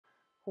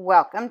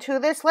Welcome to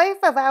this life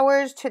of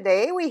ours.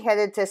 Today we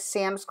headed to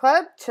Sam's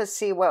Club to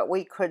see what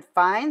we could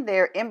find.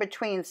 They're in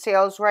between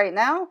sales right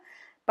now,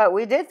 but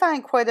we did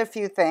find quite a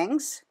few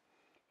things.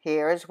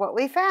 Here's what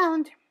we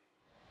found.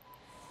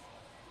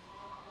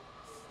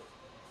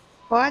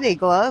 Body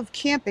Glove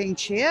camping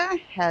chair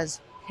has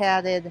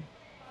padded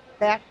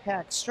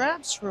backpack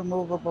straps,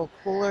 removable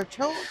cooler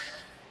tote,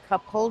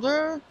 cup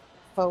holder,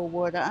 faux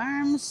wood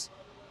arms,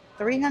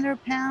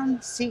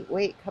 300-pound seat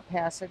weight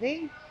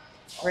capacity.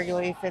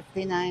 Regularly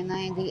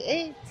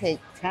 $59.98. Take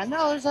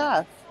 $10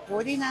 off.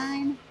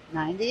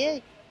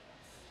 $49.98.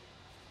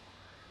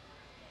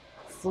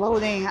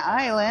 Floating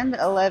island,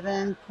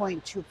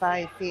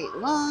 11.25 feet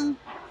long.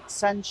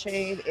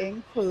 Sunshade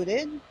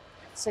included.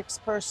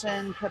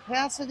 6-person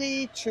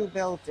capacity. 2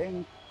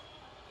 built-in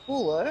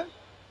cooler.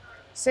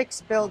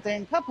 6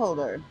 built-in cup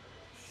holder.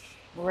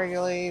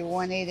 Regularly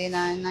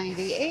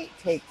 $189.98.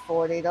 Take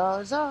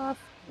 $40 off.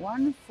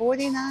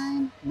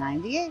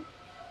 $149.98.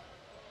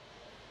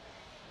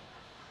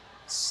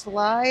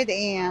 Slide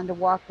and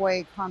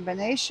walkway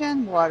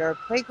combination, water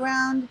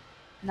playground,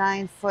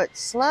 9-foot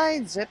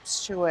slide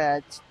zips to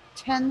a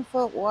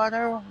 10-foot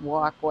water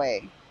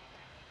walkway.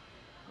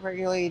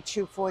 Regularly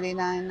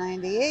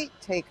 $249.98.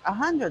 Take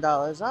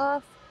 $100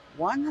 off.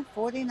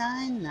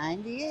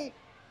 $149.98.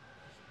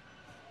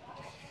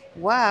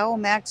 Wow,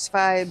 Max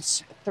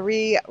Vibes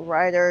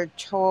 3-rider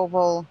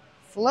towable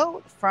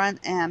float,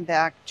 front and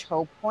back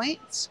tow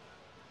points.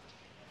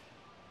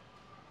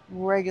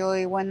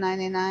 Regularly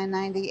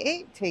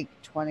 $199.98. Take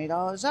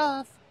 $20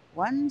 off.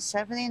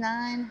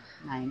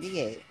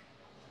 $179.98.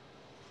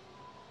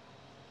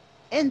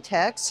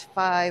 Intex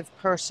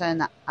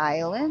 5-person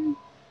island.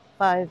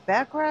 5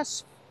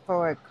 backrests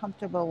for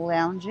comfortable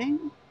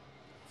lounging.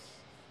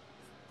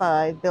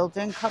 5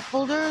 built-in cup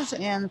holders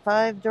and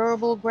 5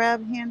 durable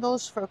grab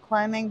handles for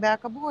climbing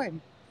back aboard.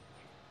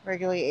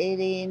 Regularly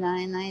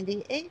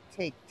 $89.98.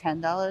 Take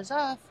 $10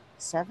 off.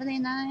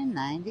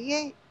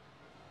 $79.98.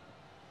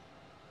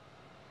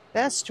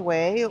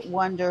 Bestway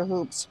Wonder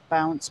Hoops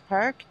Bounce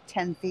Park,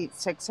 10 feet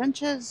 6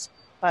 inches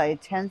by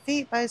 10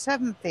 feet by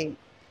 7 feet.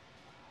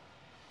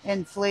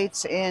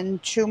 Inflates in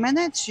 2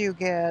 minutes. You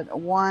get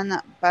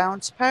 1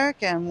 bounce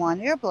park and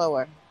 1 air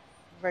blower.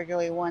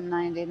 Regularly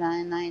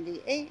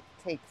 $199.98.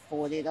 Take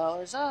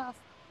 $40 off.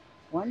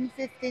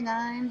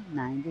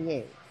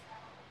 $159.98.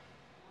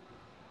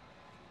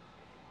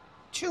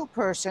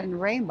 2-person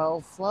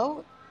rainbow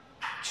float.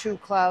 2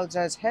 clouds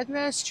as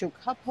headrest. 2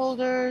 cup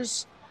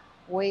holders.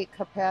 Weight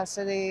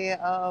capacity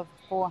of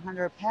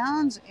 400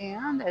 pounds,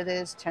 and it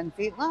is 10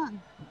 feet long.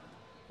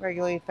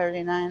 Regularly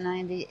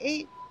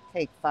 $39.98.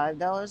 Take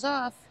 $5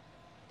 off.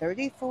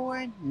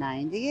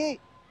 $34.98.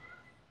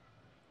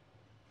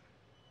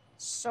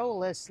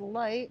 Solus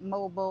Light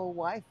mobile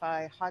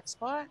Wi-Fi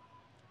hotspot.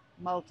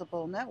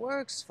 Multiple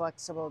networks,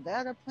 flexible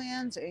data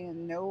plans,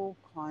 and no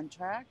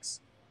contracts.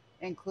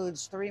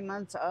 Includes 3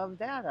 months of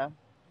data.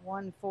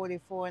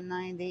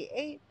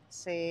 $144.98.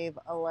 Save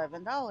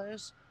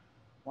 $11.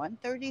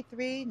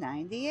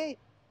 $133.98.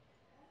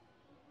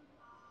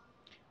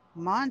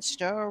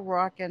 Monster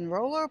Rock and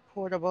Roller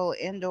portable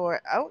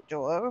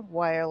indoor-outdoor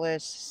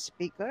wireless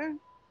speaker.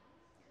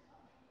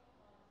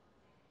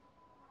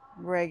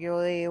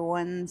 Regularly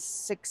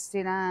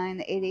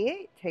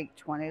 $169.88. Take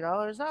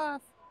 $20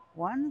 off.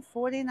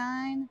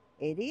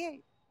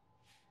 $149.88.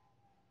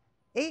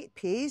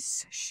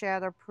 8-piece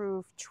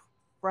shatterproof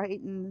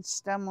Triton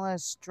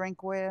stemless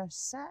drinkware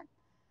set.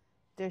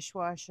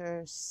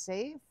 Dishwasher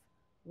safe.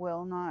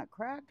 Will not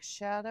crack,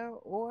 shatter,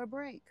 or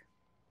break.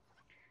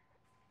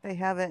 They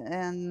have it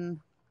in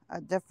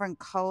different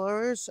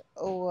colors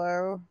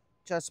or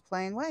just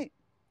plain white.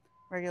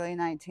 Regularly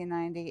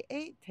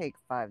 $19.98. Take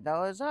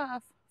 $5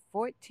 off.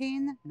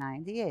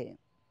 $14.98.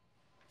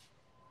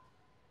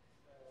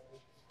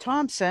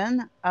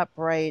 Thompson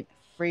upright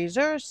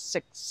freezer,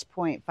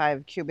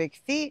 6.5 cubic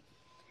feet.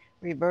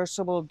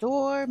 Reversible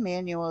door,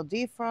 manual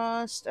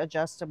defrost,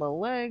 adjustable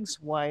legs,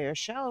 wire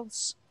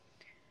shelves.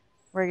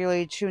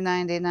 Regularly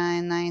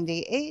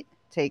 $299.98.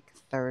 Take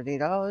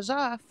 $30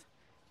 off.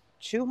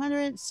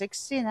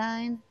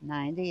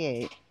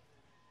 $269.98.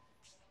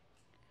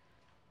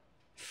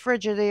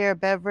 Frigidaire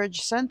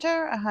Beverage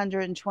Center,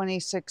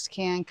 126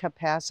 can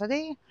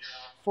capacity,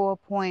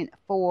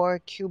 4.4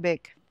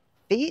 cubic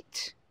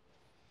feet.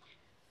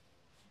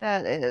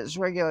 That is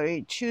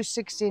regularly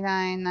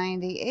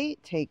 $269.98.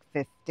 Take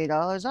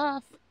 $50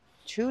 off.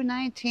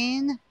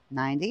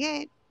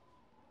 $219.98.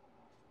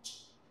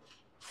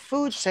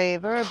 Food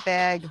Saver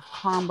bag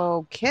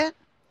combo kit.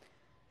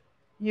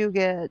 You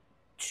get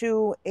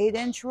 2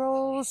 8-inch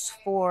rolls,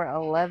 4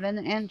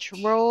 11-inch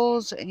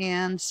rolls,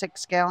 and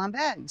 6-gallon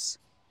bags.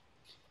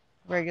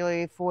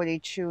 Regularly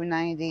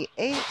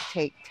 $42.98.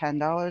 Take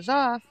 $10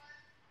 off.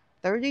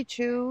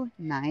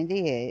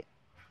 $32.98.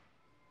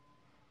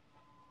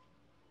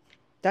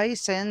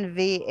 Dyson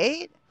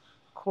V8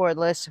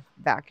 cordless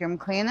vacuum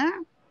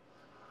cleaner.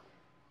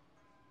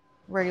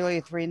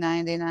 Regularly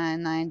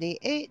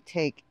 $399.98.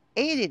 Take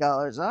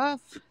 $80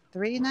 off.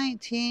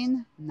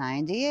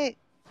 $319.98.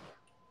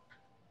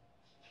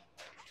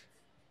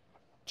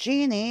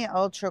 Genie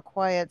Ultra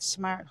Quiet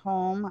Smart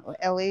Home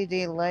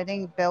LED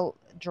lighting belt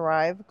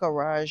drive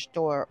garage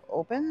door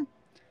open.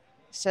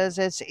 Says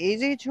it's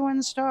easy to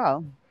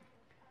install.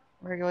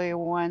 Regularly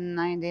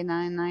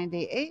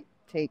 $199.98.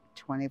 Take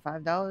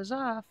 $25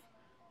 off.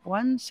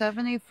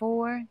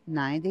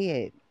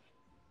 $174.98.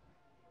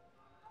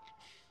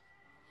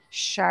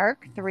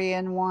 Shark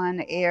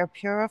 3-in-1 air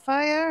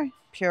purifier,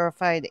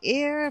 purified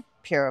air,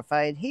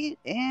 purified heat,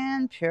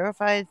 and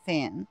purified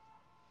fan.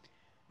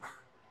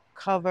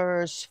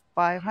 Covers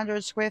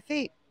 500 square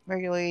feet.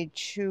 Regularly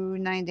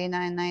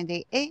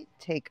 $299.98.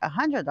 Take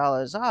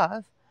 $100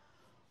 off.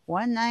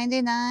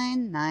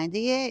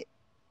 $199.98.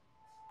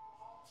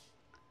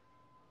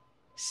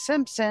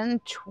 Simpson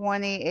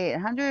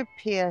 2800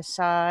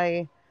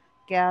 PSI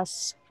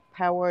gas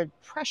powered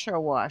pressure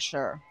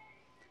washer.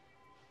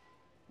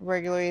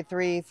 Regularly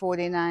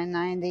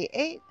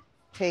 $349.98.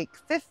 Take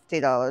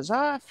 $50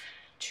 off.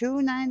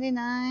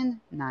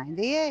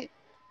 $299.98.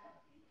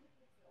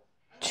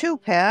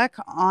 2-pack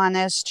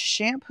Honest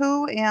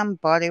shampoo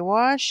and body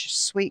wash,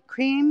 sweet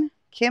cream,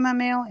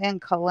 chamomile, and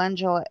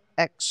calendula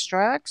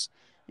extracts.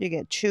 You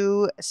get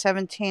two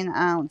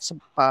 17-ounce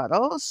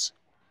bottles.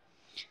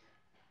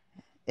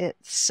 It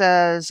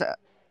says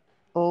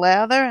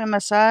lather and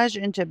massage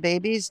into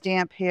baby's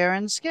damp hair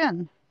and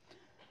skin.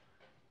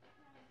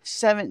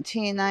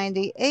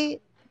 $17.98.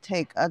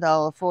 Take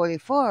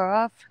 $1.44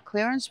 off.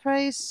 Clearance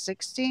price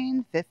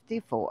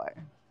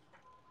 $16.54.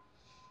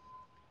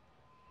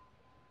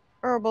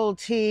 Herbal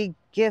tea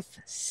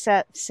gift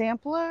set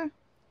sampler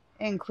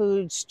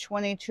includes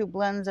 22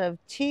 blends of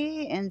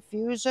tea,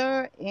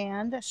 infuser,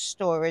 and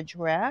storage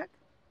rack.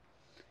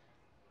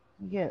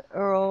 You get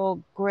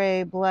Earl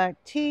Grey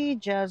black tea,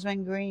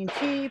 jasmine green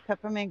tea,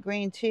 peppermint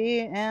green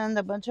tea, and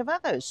a bunch of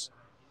others.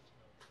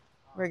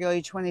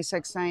 Regularly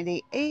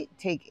 $26.98.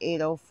 Take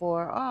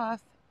 $8.04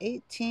 off.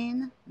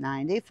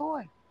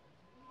 $18.94.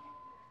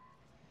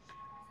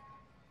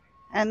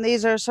 And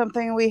these are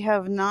something we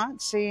have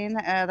not seen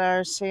at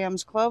our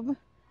Sam's Club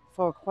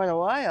for quite a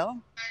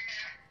while.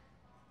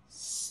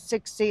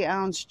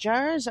 60-ounce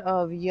jars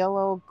of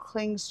yellow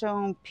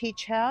clingstone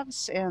peach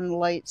halves and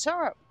light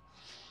syrup.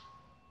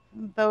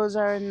 Those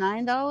are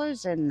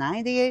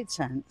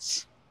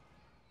 $9.98.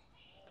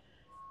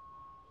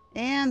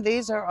 And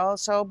these are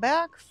also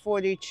back.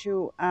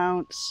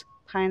 42-ounce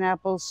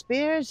pineapple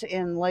spears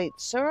in light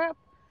syrup,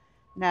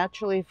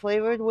 naturally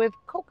flavored with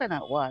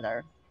coconut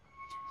water.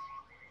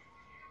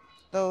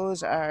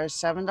 Those are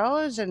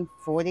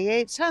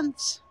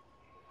 $7.48.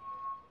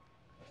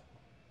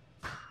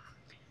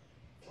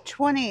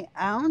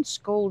 20-ounce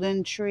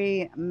Golden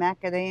Tree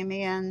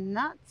macadamia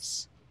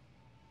nuts.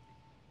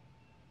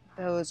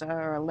 Those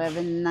are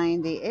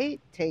 $11.98.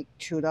 Take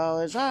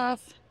 $2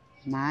 off.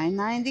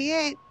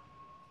 $9.98.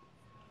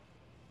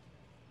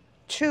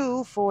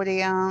 Two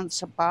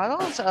 40-ounce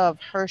bottles of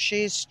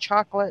Hershey's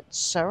chocolate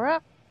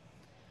syrup.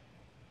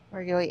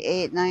 Regularly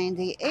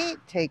 $8.98.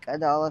 Take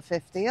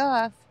 $1.50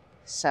 off.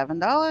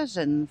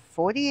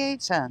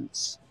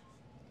 $7.48.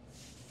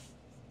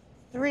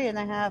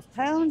 3.5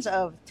 pounds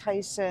of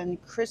Tyson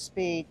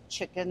crispy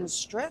chicken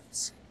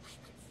strips.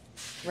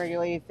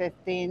 Regularly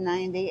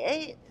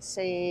 $15.98.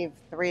 Save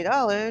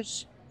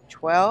 $3.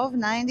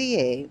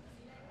 $12.98.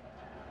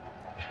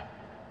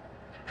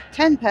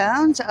 10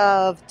 pounds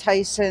of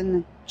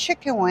Tyson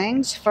chicken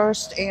wings,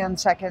 first and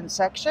second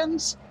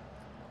sections.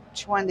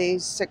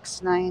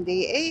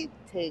 $26.98.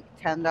 Take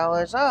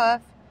 $10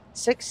 off.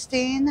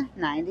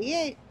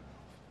 $16.98.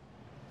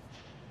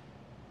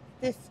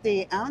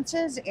 50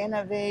 ounces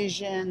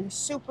Innovation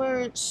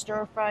Super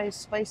Stir Fry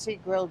Spicy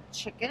Grilled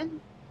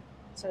Chicken.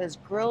 It says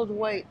grilled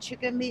white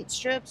chicken meat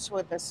strips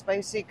with a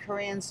spicy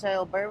Korean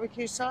style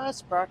barbecue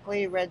sauce,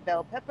 broccoli, red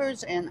bell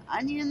peppers, and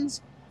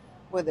onions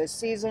with a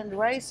seasoned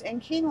rice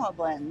and quinoa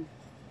blend.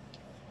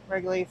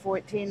 Regularly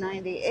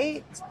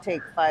 $14.98.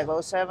 Take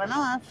 $5.07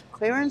 off.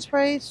 Clearance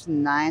price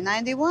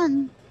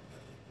 $9.91.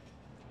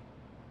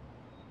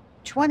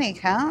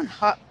 20-count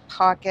Hot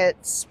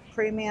Pockets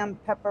Premium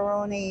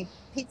Pepperoni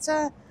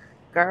Pizza,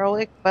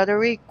 Garlic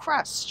Buttery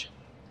Crust.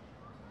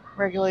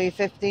 Regularly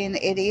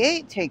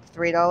 $15.88. Take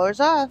 $3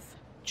 off.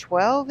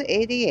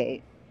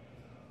 $12.88.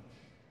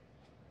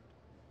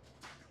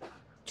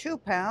 2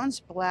 pounds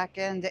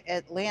blackened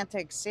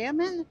Atlantic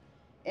salmon,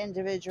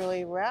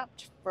 individually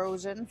wrapped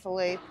frozen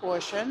fillet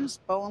portions,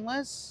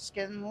 boneless,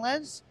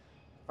 skinless,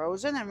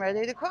 frozen and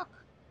ready to cook.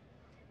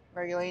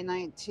 Regularly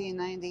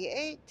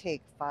 $19.98.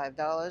 Take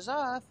 $5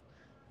 off.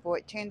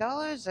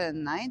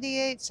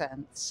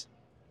 $14.98.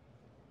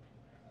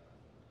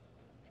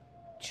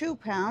 2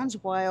 pounds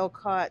wild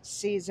caught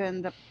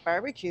seasoned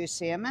barbecue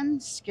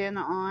salmon, skin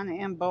on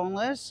and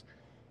boneless.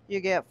 You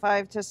get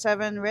 5 to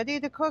 7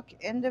 ready to cook,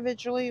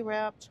 individually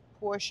wrapped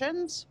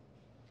portions.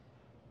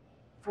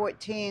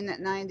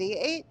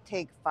 $14.98.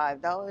 Take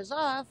 $5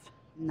 off.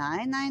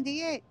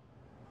 $9.98.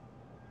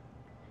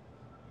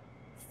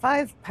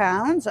 5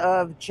 pounds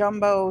of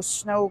jumbo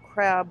snow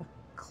crab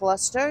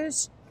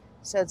clusters.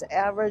 Says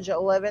average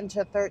 11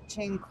 to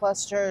 13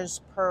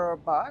 clusters per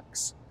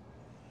box.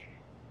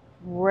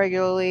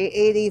 Regularly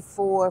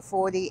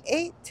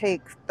 $84.48.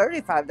 Take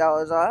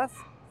 $35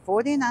 off.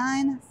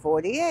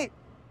 $49.48.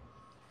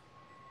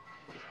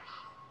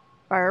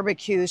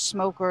 Barbecue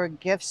smoker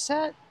gift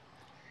set.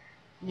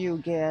 You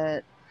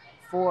get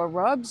 4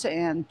 rubs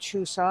and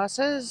 2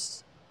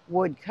 sauces,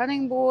 wood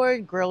cutting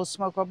board, grill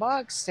smoker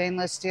box,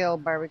 stainless steel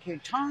barbecue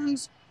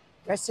tongs,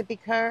 recipe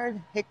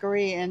card,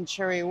 hickory and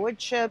cherry wood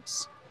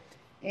chips,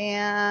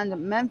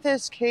 and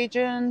Memphis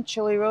Cajun,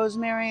 chili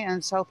rosemary,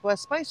 and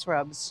Southwest spice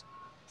rubs.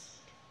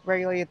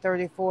 Regularly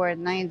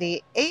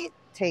 $34.98.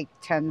 Take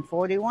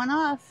 $10.41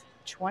 off.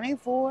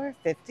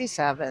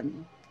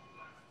 $24.57.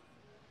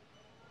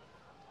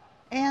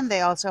 And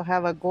they also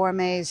have a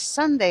gourmet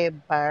Sunday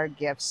bar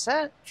gift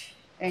set.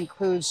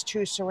 Includes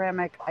 2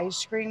 ceramic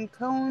ice cream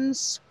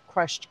cones,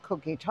 crushed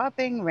cookie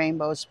topping,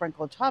 rainbow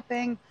sprinkle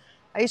topping,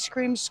 ice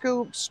cream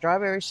scoop,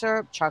 strawberry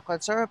syrup,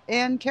 chocolate syrup,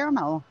 and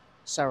caramel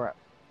syrup.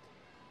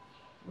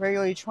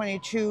 Regularly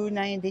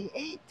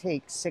 $22.98.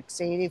 Take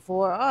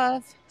 $6.84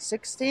 off.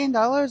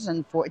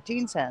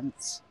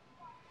 $16.14.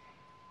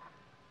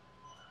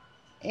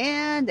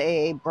 And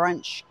a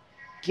brunch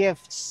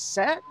gift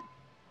set.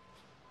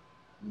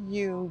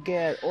 You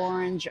get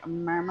orange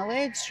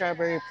marmalade,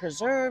 strawberry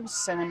preserves,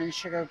 cinnamon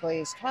sugar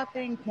glazed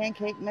topping,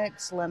 pancake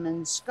mix,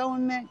 lemon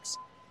scone mix,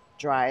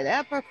 dried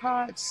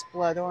apricots,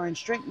 blood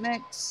orange drink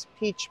mix,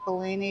 peach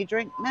Bellini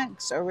drink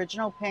mix,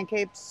 original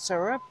pancake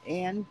syrup,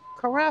 and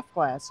carafe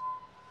glass.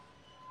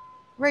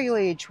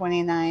 Regularly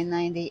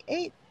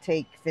 $29.98.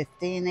 Take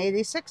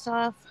 $15.86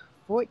 off.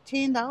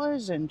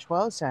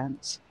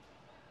 $14.12.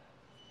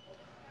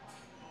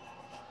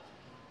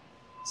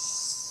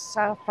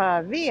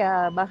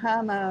 Safavieh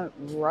Bahama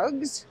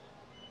rugs.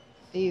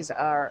 These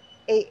are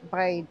 8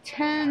 by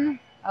 10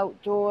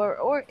 outdoor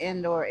or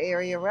indoor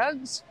area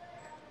rugs.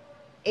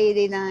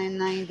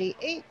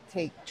 $89.98.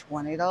 Take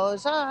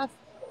 $20 off.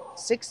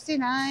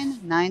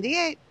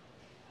 $69.98.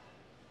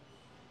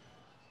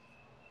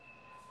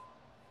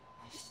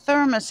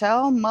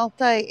 Thermacell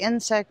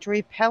multi-insect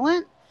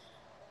repellent,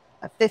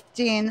 a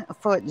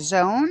 15-foot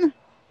zone,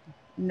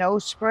 no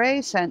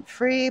spray,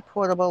 scent-free,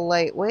 portable,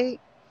 lightweight,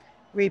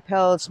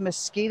 repels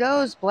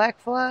mosquitoes, black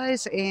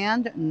flies,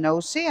 and no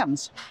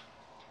SAMs.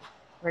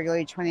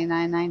 Regularly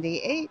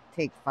 $29.98.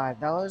 Take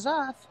 $5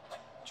 off.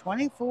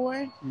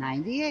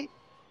 $24.98.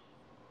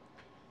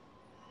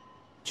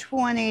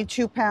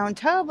 22-pound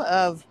tub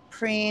of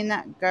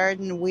Preen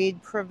Garden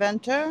Weed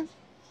Preventer.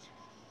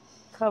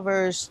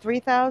 Covers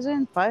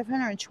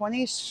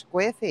 3,520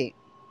 square feet.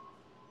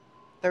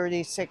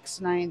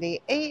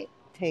 $36.98.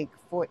 Take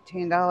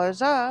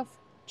 $14 off.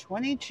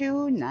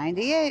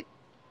 $22.98.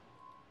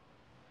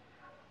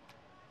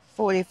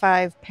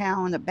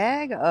 45-pound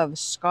bag of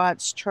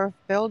Scott's Turf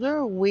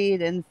Builder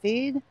Weed and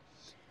Feed.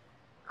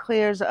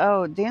 Clears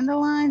out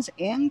dandelions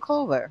and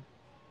clover.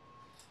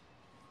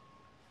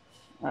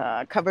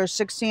 Covers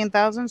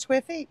 16,000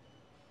 square feet.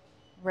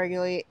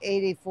 Regularly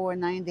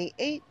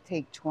 $84.98.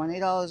 Take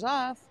 $20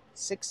 off.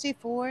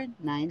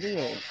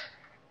 $64.98.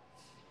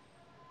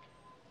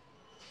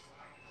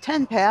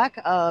 10-pack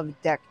of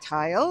deck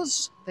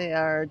tiles. They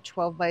are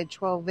 12 by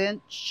 12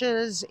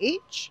 inches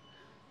each,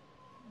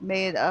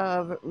 made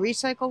of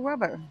recycled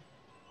rubber.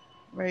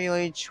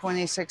 Regularly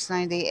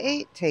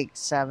 $26.98. Take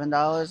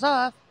 $7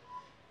 off.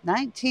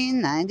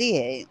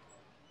 $19.98.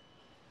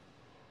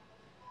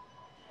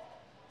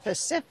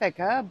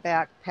 Pacifica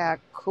backpack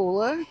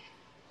cooler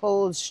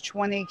holds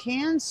 20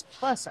 cans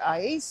plus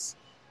ice.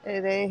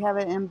 They have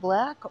it in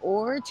black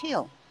or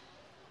teal.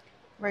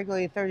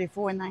 Regularly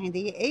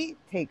 $34.98.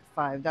 Take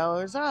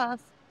 $5 off.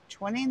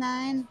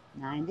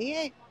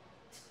 $29.98.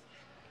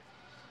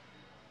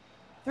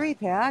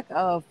 3-pack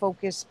of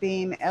Focus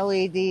Beam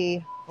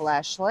LED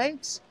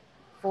flashlights.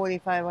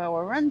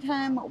 45-hour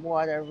runtime,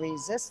 water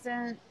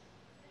resistant,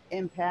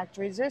 impact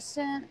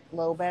resistant,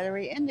 low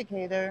battery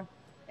indicator.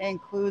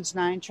 Includes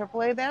 9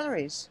 AAA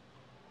batteries.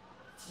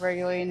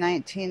 Regularly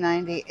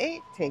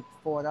 $19.98. Take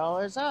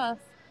 $4 off.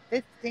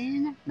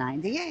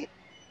 $15.98.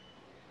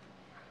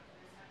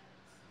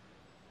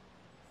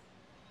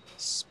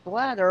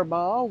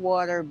 Splatterball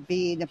water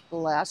bead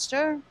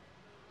blaster.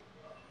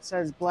 It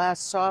says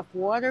blast soft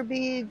water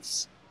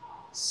beads.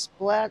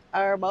 Splat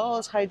our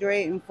balls,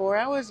 hydrate in 4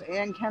 hours,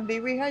 and can be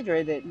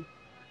rehydrated.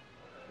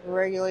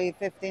 Regularly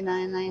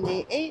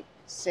 $59.98.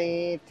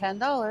 Save $10.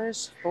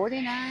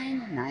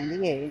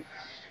 $49.98.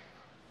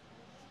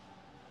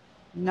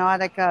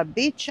 Nautica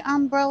beach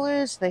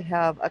umbrellas. They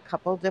have a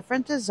couple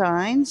different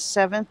designs.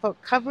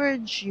 7-foot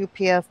coverage,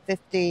 UPF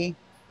 50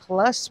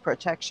 plus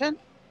protection.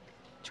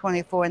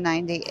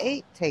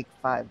 $24.98. Take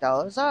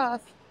 $5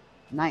 off.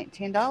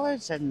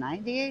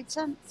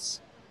 $19.98.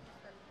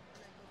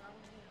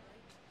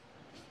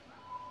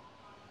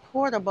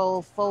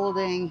 Portable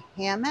folding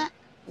hammock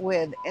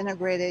with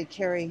integrated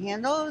carry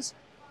handles.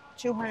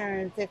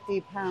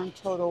 250-pound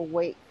total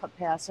weight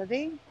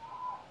capacity.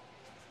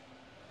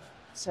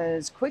 It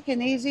says quick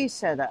and easy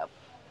setup.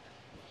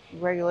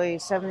 Regularly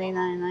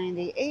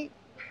 $79.98.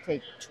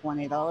 Take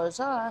 $20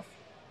 off.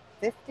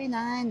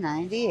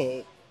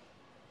 $59.98.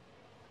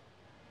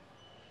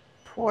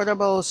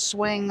 Portable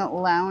swing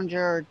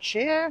lounger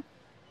chair.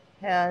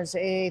 Has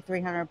a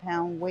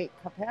 300-pound weight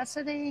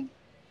capacity.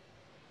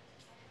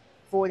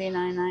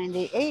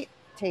 $49.98.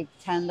 Take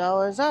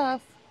 $10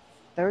 off.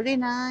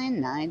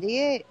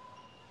 $39.98.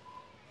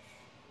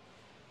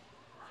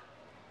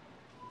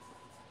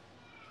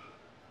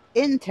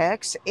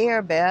 Intex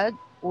airbed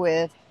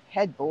with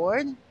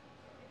headboard.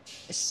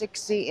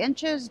 60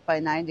 inches by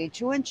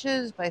 92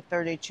 inches by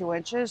 32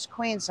 inches.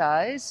 Queen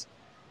size.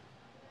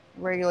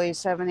 Regularly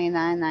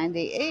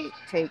 $79.98.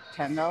 Take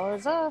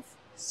 $10 off.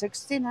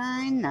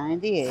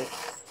 $69.98.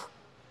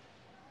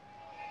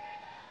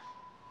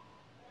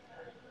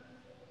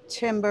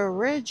 Timber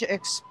Ridge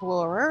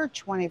Explorer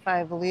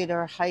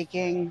 25-liter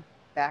hiking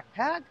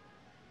backpack.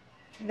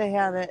 They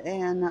have it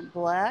in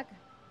black,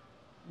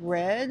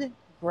 red,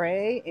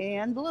 gray,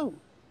 and blue.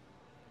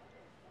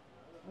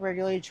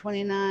 Regularly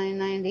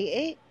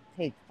 $29.98.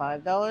 Take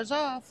 $5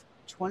 off.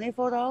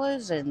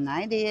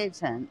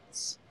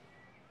 $24.98.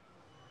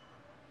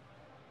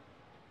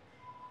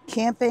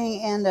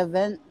 Camping and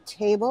event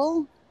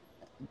table.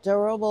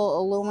 Durable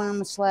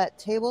aluminum slat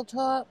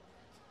tabletop.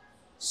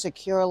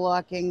 Secure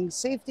locking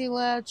safety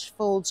latch.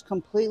 Folds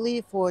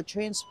completely for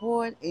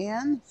transport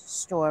and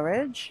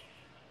storage.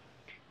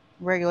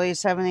 Regularly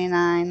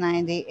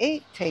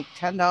 $79.98. Take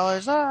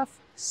 $10 off.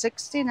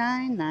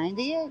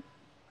 $69.98.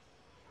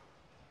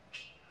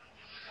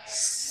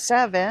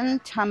 7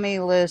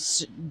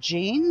 tummyless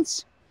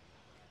jeans.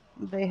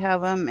 They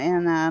have them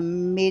in a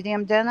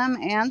medium denim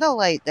and a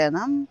light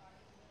denim.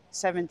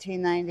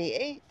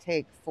 $17.98.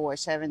 Take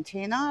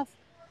 $4.17 off.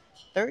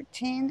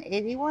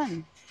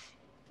 $13.81.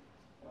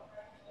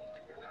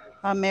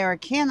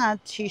 Americana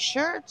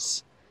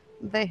t-shirts.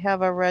 They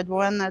have a red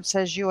one that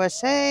says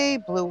USA,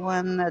 blue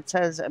one that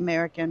says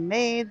American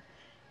made,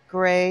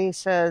 gray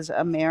says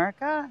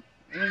America,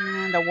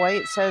 and a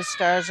white says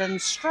Stars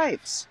and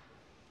Stripes.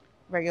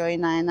 Regularly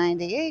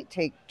 $9.98.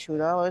 Take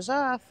 $2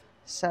 off.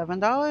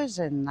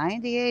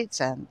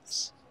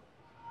 $7.98.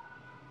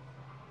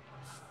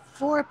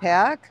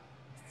 4-pack,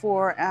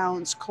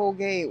 4-ounce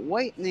Colgate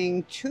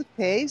whitening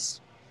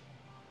toothpaste.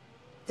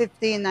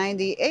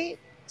 $15.98.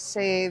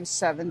 Save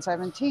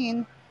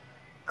 $7.17.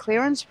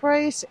 Clearance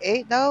price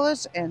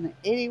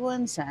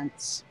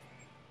 $8.81.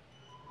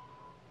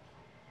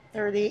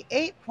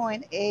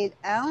 38.8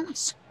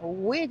 ounce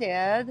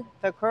Widad,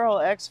 the Curl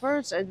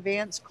Experts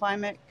Advanced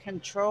Climate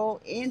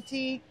Control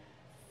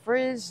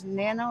Anti-Frizz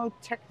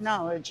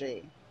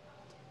Nanotechnology.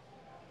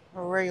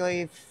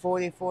 Regularly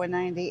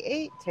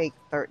 $44.98. Take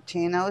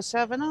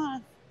 $13.07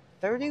 off.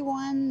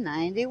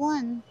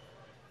 $31.91.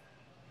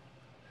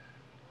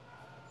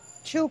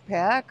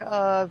 2-pack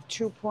of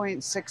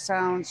 2.6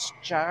 ounce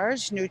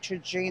jars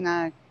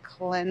Neutrogena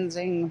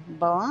Cleansing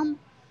Balm.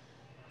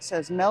 It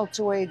says melts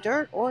away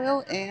dirt,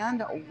 oil,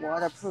 and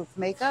waterproof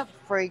makeup,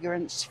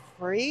 fragrance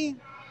free.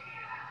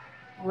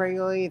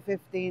 Regularly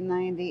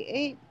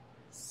 $15.98.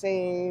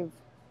 Save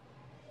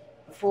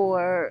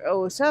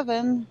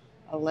 $4.07.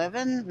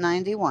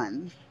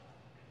 $11.91.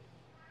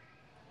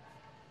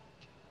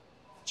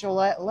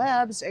 Gillette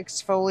Labs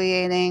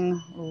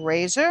exfoliating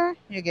razor.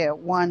 You get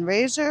 1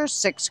 razor,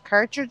 6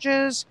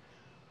 cartridges,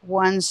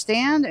 1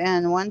 stand,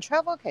 and 1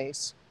 travel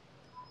case.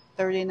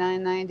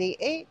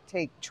 $39.98.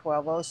 Take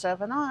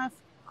 $12.07 off.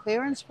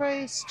 Clearance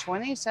price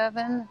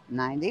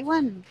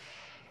 $27.91.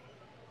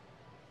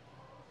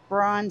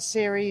 Braun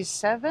Series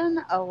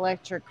 7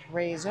 electric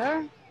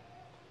razor.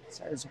 It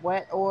says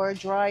wet or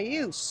dry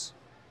use.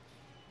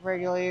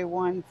 Regularly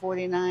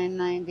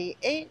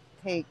 $149.98.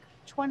 Take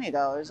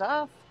 $20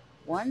 off.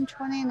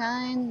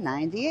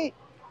 $129.98.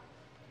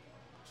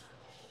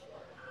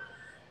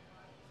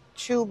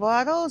 2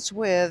 bottles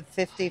with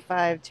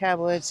 55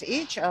 tablets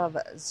each of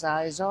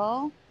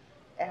Zysol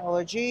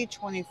Allergy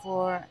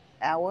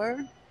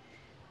 24-hour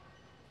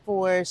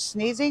for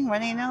sneezing,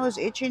 runny nose,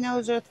 itchy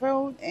nose or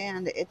throat,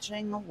 and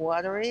itching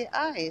watery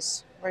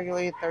eyes.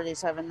 Regularly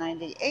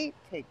 $37.98.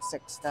 Take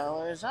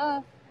 $6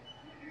 off.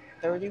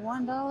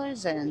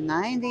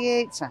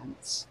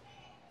 $31.98.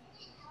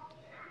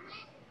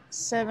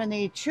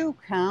 72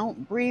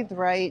 count Breathe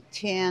Right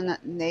tan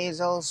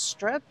nasal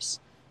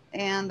strips,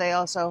 and they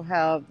also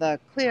have the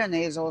clear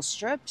nasal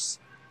strips.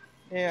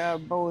 They're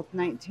both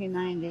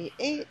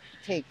 $19.98.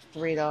 Take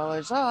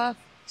 $3 off.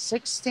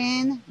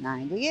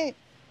 $16.98.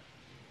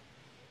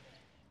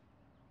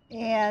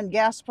 And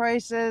gas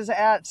prices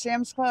at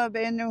Sam's Club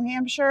in New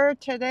Hampshire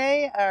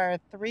today are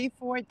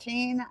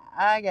 $3.14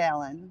 a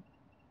gallon.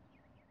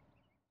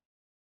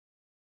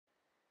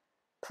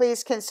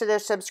 Please consider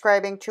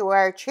subscribing to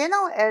our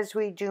channel as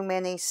we do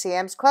many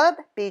Sam's Club,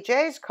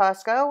 BJ's,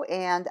 Costco,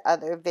 and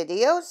other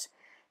videos.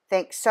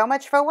 Thanks so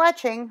much for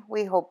watching.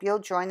 We hope you'll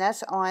join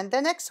us on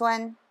the next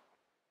one.